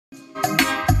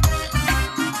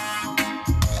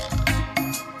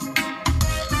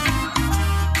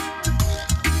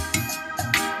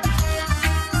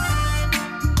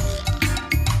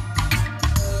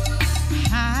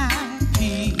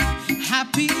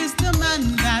is the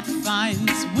man that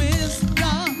finds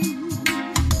wisdom,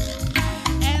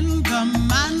 and the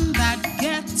man that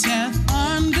getteth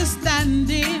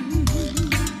understanding.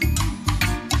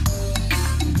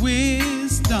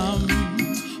 Wisdom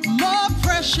more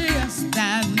precious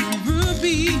than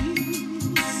rubies.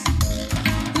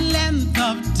 Length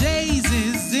of days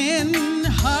is in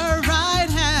her right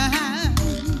hand,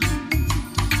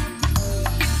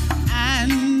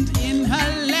 and in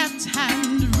her left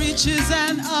hand riches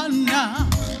and honor.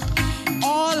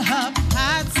 All her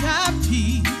paths are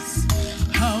peace,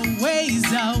 her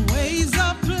ways of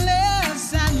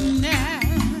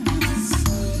pleasantness.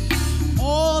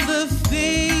 All the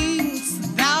things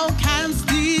thou canst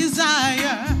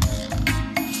desire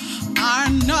are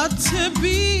not to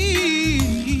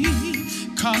be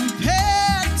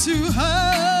compared to her.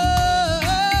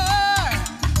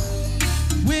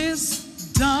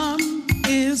 Wisdom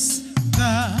is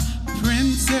the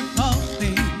principal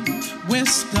thing.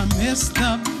 Wisdom is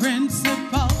the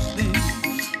principal thing.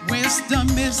 Wisdom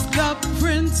is the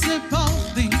principal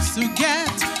thing. So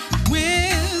get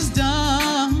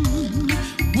wisdom.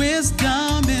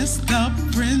 Wisdom is the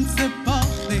principal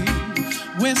thing.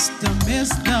 Wisdom is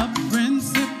the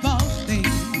principal thing.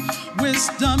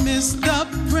 Wisdom is the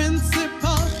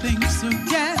principal thing. So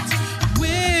get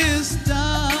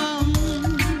wisdom.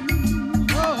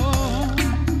 Oh.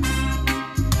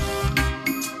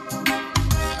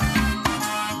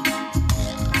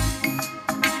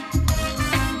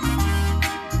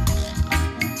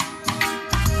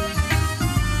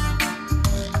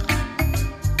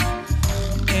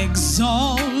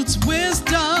 Exalt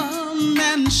wisdom,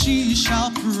 and she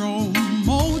shall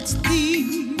promote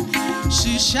thee.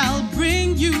 She shall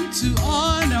bring you to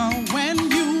honor when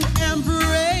you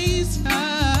embrace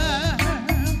her.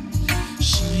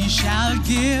 She shall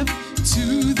give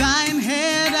to thine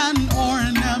head an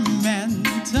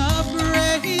ornament of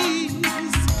praise.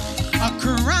 A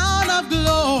crown of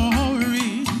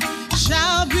glory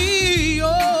shall be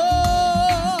yours.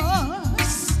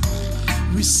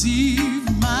 Receive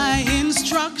my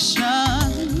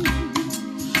instruction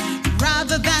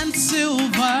rather than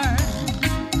silver.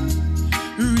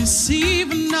 Receive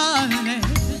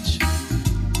knowledge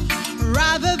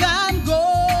rather than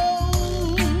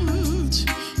gold.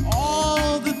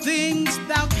 All the things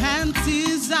thou canst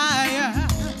desire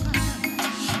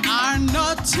are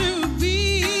not to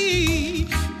be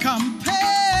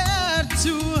compared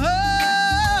to her.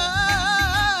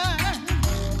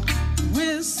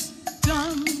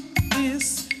 Wisdom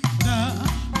is the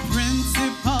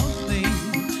principal thing.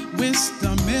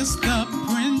 Wisdom is the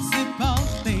principal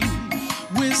thing.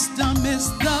 Wisdom is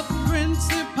the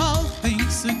principal thing.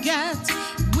 So get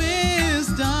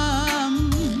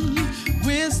wisdom.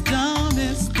 Wisdom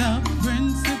is the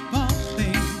principal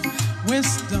thing.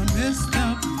 Wisdom is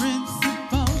the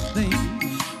principal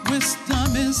thing.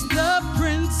 Wisdom is the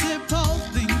principal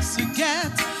thing. So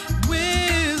get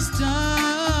wisdom.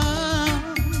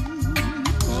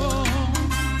 Oh.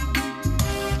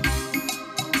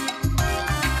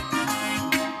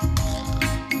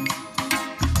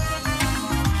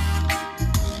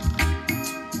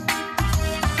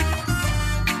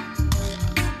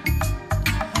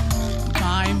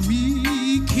 By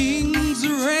me kings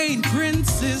reign,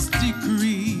 princes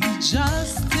decree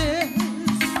justice,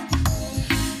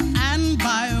 and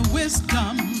by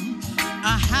wisdom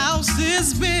a house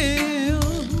is built.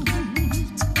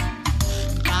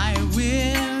 By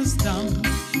wisdom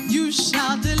you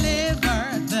shall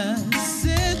deliver the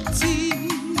city,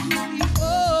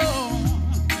 oh,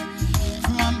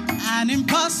 from an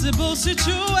impossible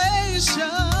situation.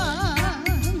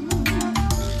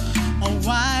 A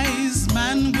wise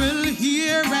man will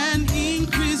hear and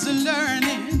increase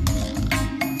learning.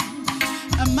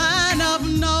 A man of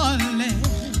knowledge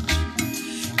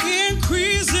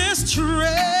increases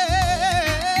strength.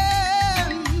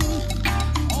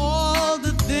 All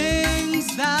the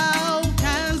things thou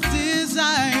canst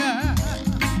desire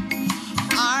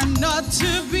are not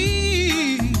to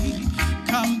be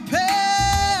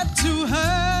compared to her.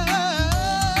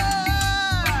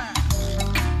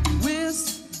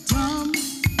 Wisdom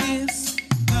is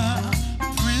the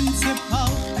principal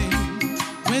thing.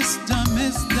 Wisdom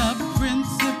is the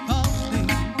principal thing.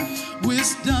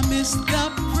 Wisdom is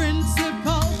the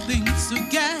principal thing. So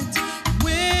get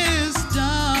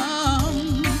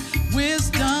wisdom.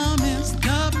 Wisdom is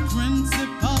the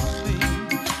principal thing.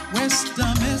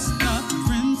 Wisdom is the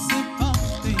principal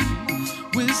thing.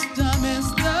 Wisdom is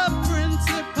the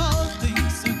principal thing.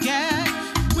 So get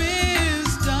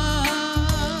wisdom.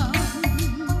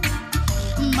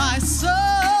 My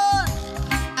son,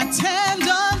 attend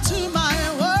unto my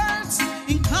words.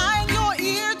 Incline your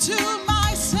ear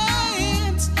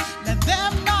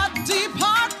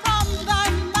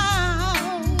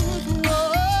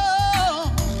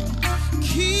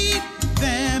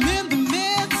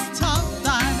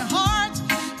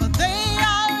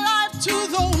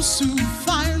those who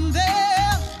find